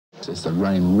As the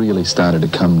rain really started to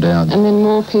come down. And then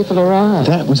more people arrived.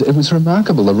 It was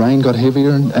remarkable. The rain got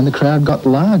heavier and the crowd got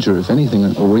larger, if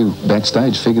anything. We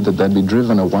backstage figured that they'd be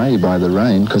driven away by the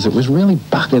rain because it was really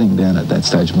bucketing down at that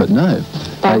stage, but no.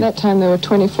 By that time there were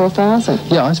 24,000.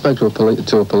 Yeah, I spoke to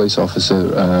a police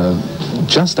officer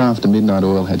just after Midnight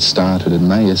Oil had started, and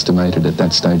they estimated at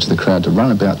that stage the crowd to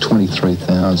run about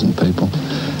 23,000 people.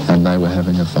 And they were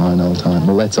having a fine old time.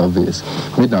 Well, that's obvious.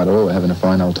 Midnight Oil were having a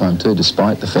fine old time too,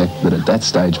 despite the fact that at that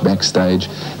stage, backstage,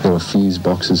 there were fuse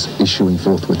boxes issuing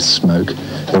forth with smoke.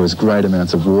 There was great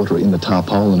amounts of water in the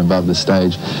tarpaulin above the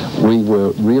stage. We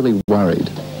were really worried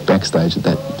backstage at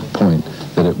that point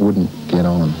that it wouldn't get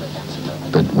on.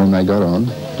 But when they got on,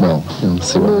 well,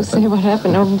 we'll see what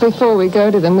happened. Oh, before we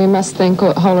go to them, we must thank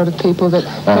a whole lot of people that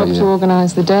helped to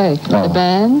organise the day. The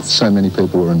bands. So many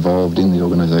people were involved in the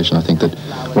organisation. I think that,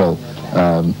 well,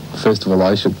 first of all,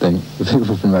 I should thank the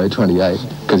people from O28,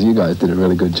 because you guys did a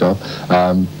really good job.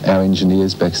 Our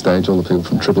engineers backstage, all the people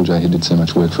from Triple J who did so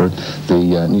much work for it.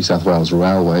 The New South Wales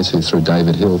Railways, who through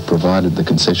David Hill provided the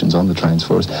concessions on the trains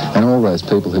for us. And all those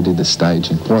people who did the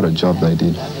staging. What a job they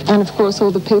did. And of course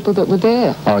all the people that were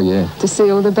there. Oh yeah. To see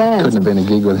all the bands. Couldn't have been a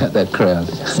gig without that crowd.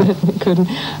 Certainly couldn't.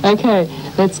 Okay,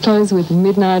 let's close with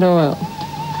Midnight Oil.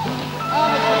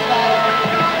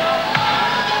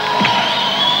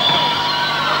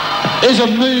 It's a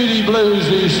moody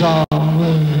bluesy song.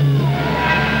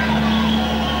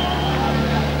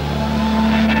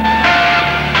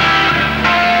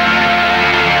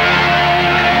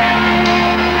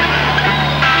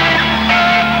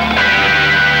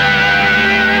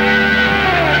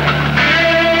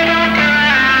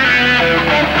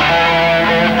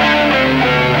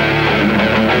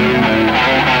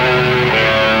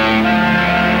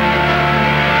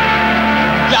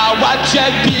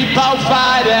 People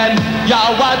fighting,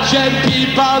 you're watching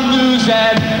people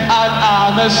losing an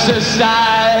honest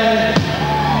society.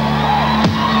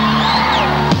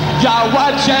 You're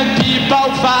watching people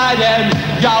fighting,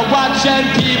 you're watching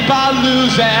people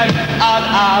losing an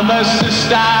honest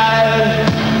society.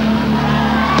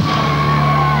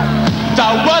 The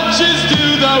watchers do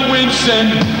the wincing,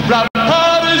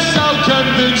 reporters so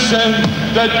convincing,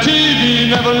 the TV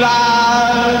never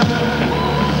lied.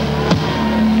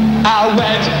 I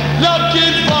went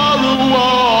looking for a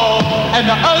war, and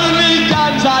the only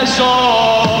guns I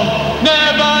saw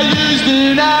never used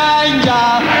in anger.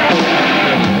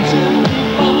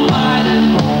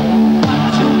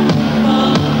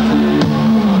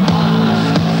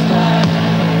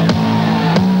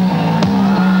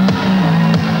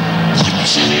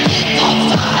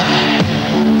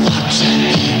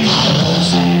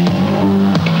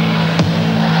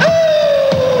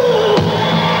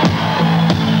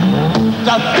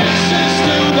 The fixers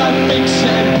do the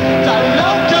fixing, the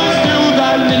locals do the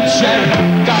lynching,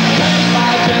 the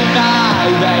paper deny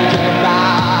they get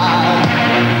by.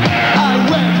 I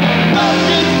went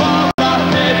looking for a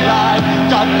headline,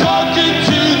 got talking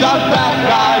to the back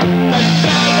line, they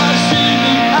never see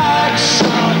the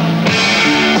action.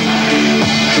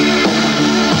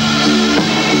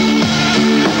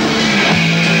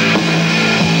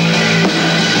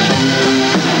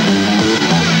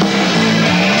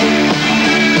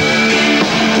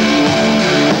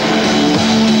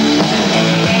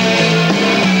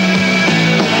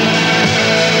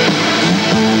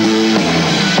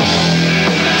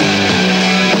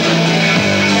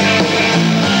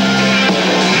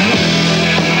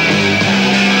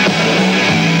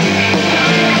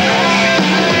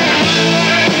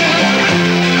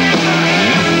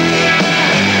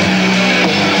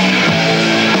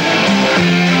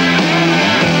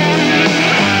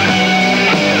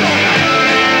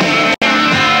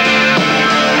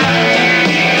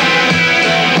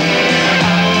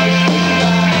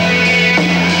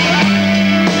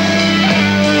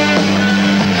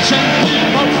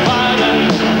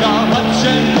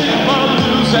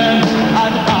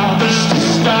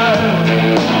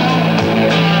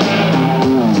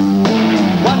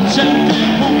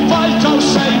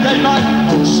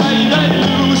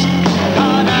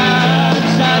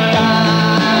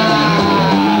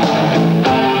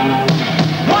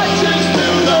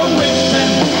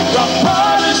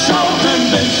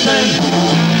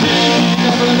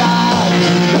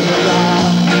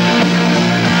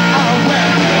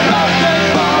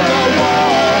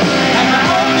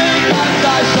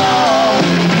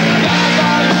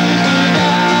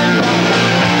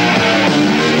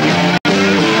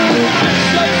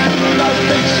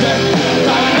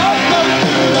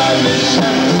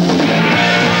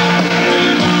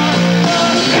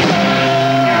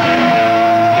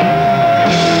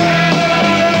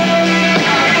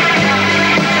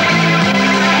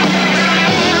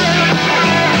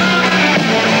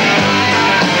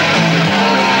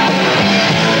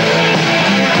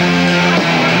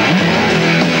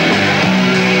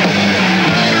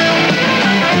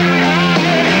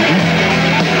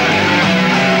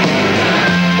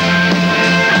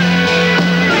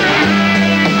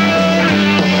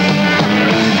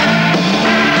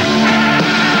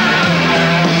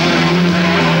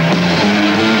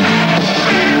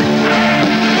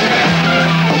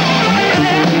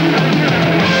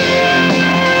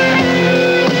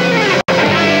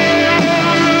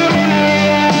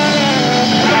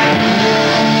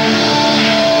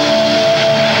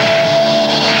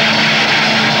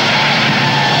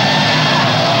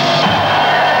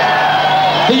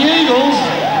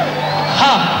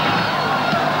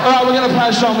 All right, we're going to play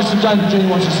a song. Mr. David G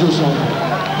wants us to do a song.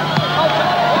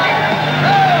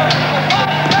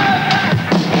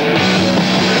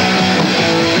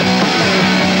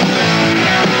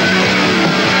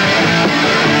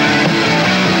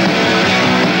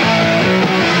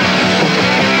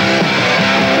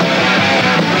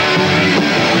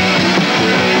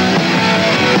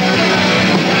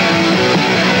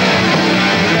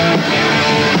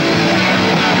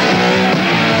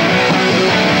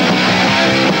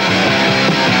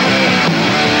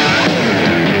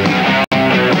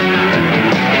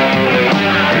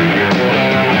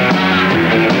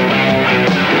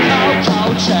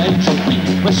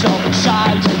 So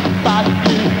excited, but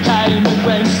you came and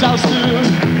went so soon.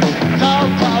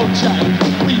 Cold change,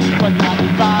 we were not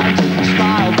invited.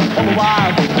 Smile all the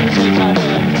while, music came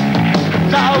in.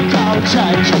 Cold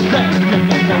change,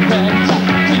 ringing in the winter,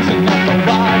 pleasing up the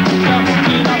wine,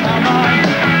 jumping up our mind.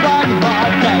 One more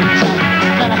later,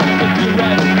 then I have to be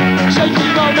ready.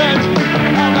 Shaking moment,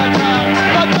 all my time,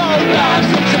 but no last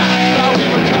attack. Now we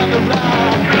were turned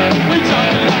around, we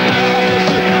talked it up,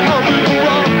 over the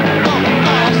world.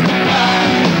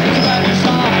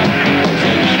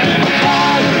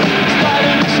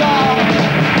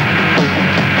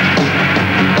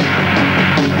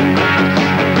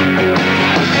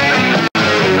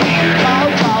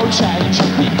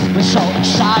 So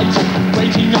excited,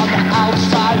 waiting on the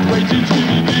outside, waiting to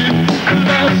begin.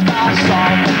 Left us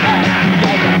on and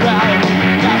the other round,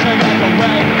 that's another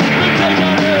way. We take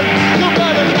on it, no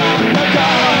better than the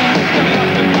dawn. Coming up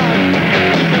the night,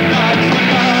 in the night's the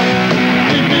dawn.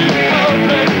 Keep me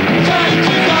open, change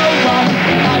is over,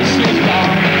 ice is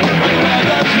gone. When the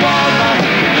weather's warmer,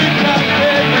 you can't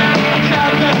live it,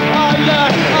 Captain,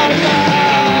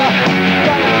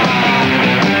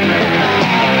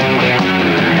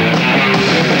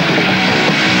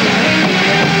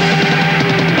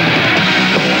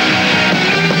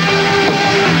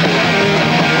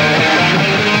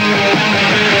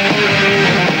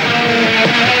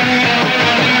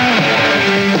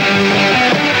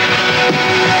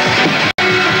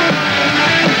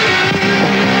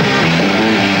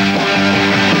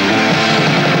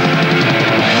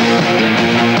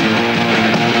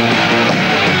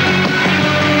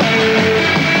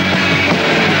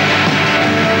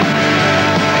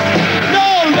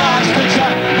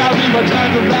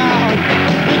 turned around,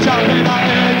 we jump in our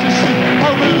head to see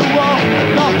over the wall.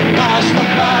 Nothing lasts the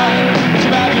plan, it's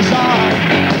about design.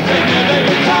 They give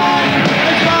it time,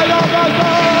 it's right on the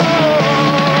ball.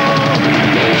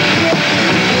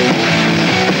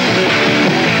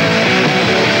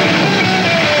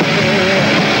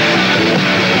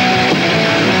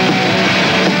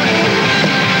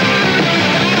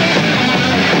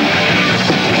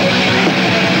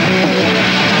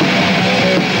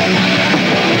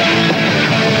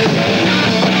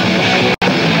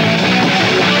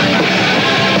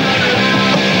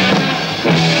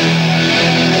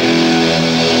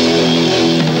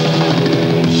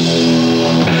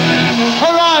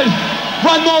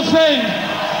 One more thing,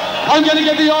 I'm going to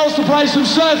get the Oils to play some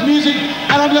surf music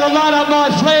and I'm going to light up my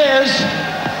flares.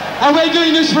 And we're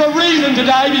doing this for a reason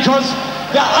today, because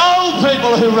the old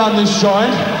people who run this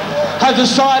joint have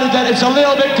decided that it's a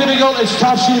little bit difficult, it's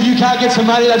tough shit, if you can't get some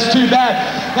money, that's too bad.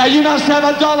 Now you must have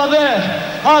 $1 there.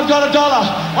 I've got $1.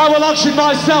 I will auction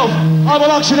myself. I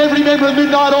will auction every member of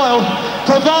Midnight Oil,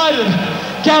 provided,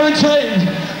 guaranteed,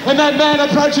 when that man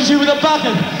approaches you with a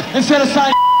bucket, instead of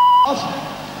saying off,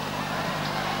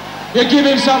 you give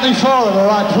him something for it, all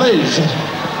right, please.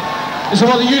 This is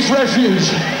what the Youth Refuge.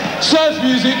 Surf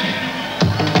music.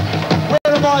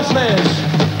 Where are my flares?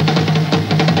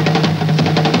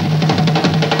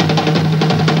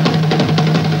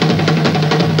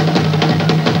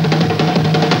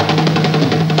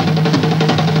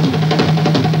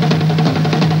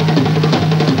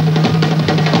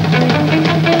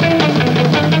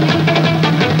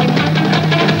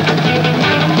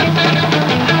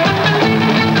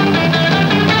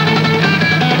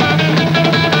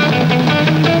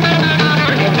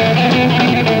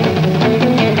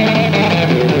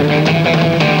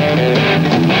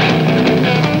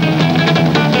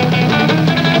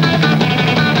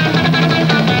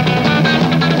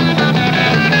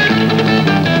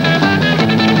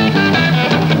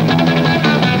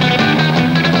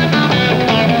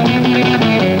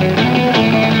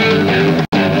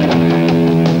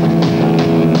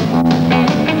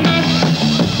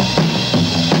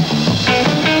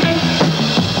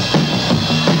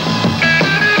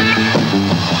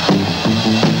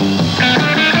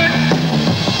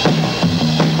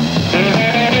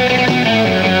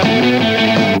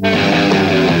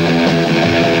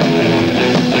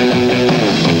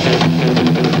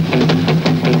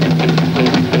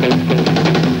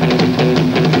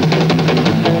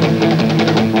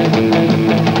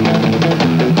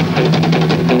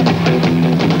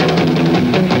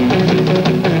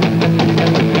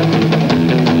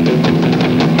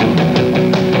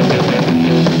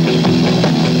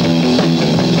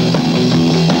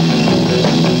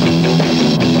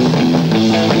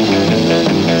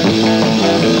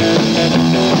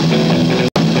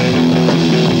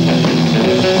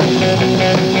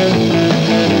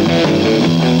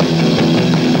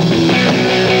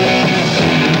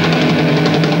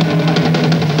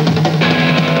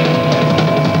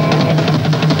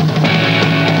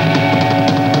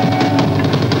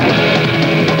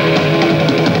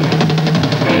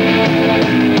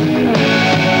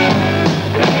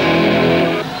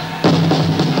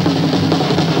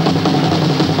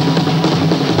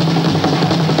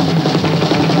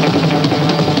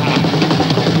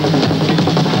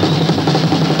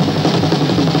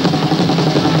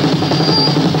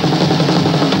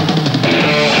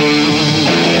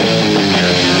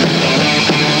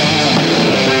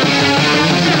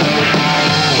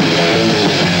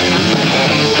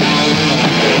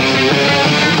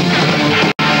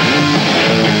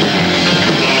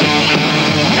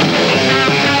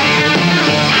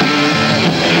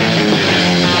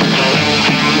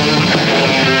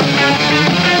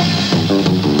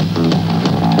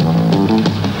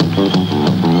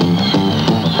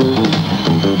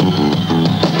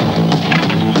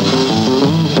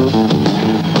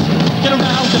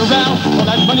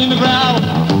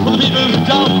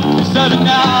 living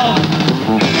now.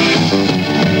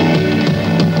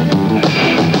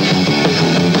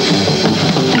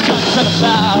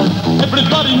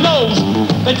 Everybody knows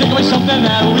they take away something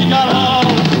that we got hold.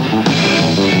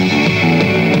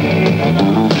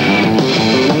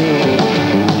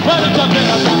 But it's something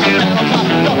that's not the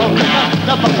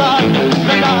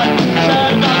night,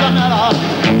 said it doesn't matter.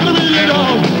 But we know,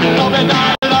 don't be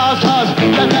night at all, cause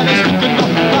the man is thinking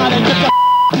nobody gets a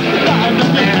time to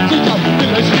get to jump in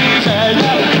the streets. Say,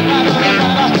 yeah, I don't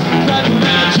matter, that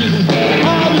religion,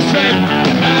 all the same,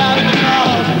 and out in the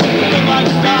crowd, the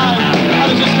lifestyle, how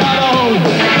does this got old?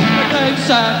 Everything's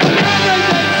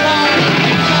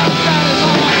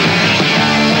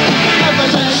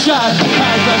shut,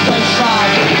 everything's shot,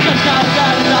 just got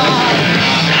that line.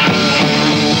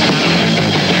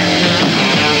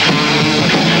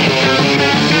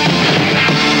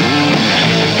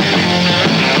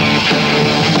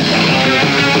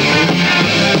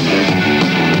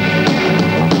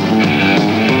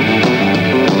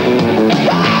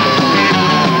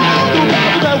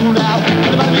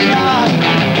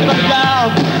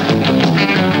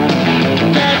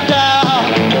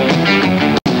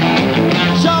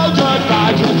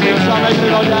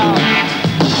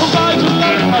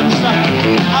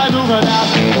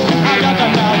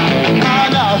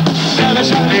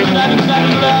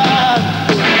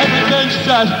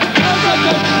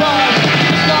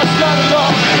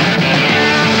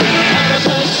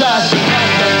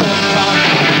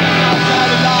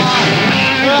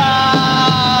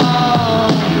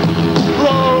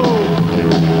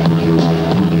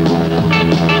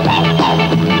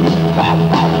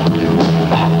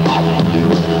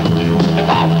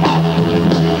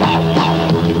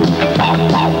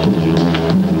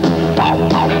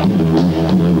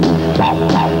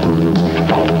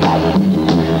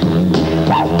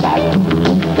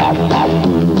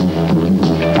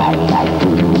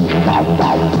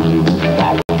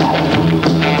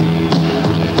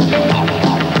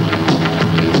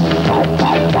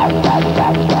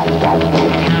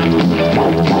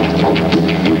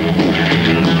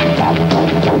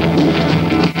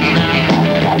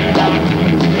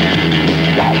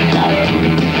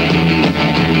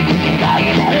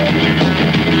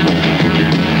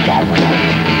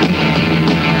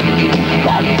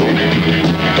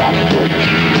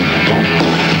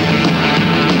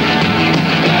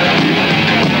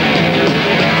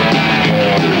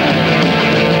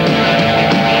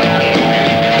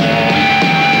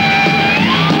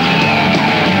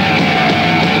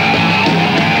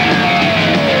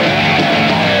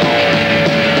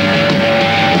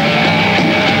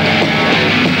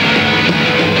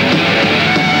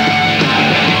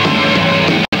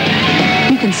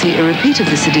 See a repeat of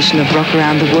this edition of Rock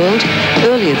Around the World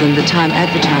earlier than the time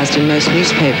advertised in most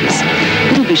newspapers.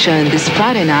 It'll be shown this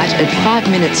Friday night at 5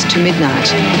 minutes to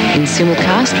midnight in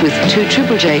simulcast with 2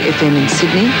 Triple J FM in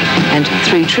Sydney and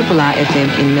 3 Triple R FM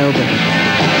in Melbourne.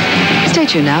 Stay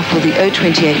tuned now for the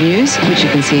O28 news, which you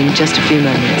can see in just a few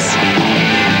moments.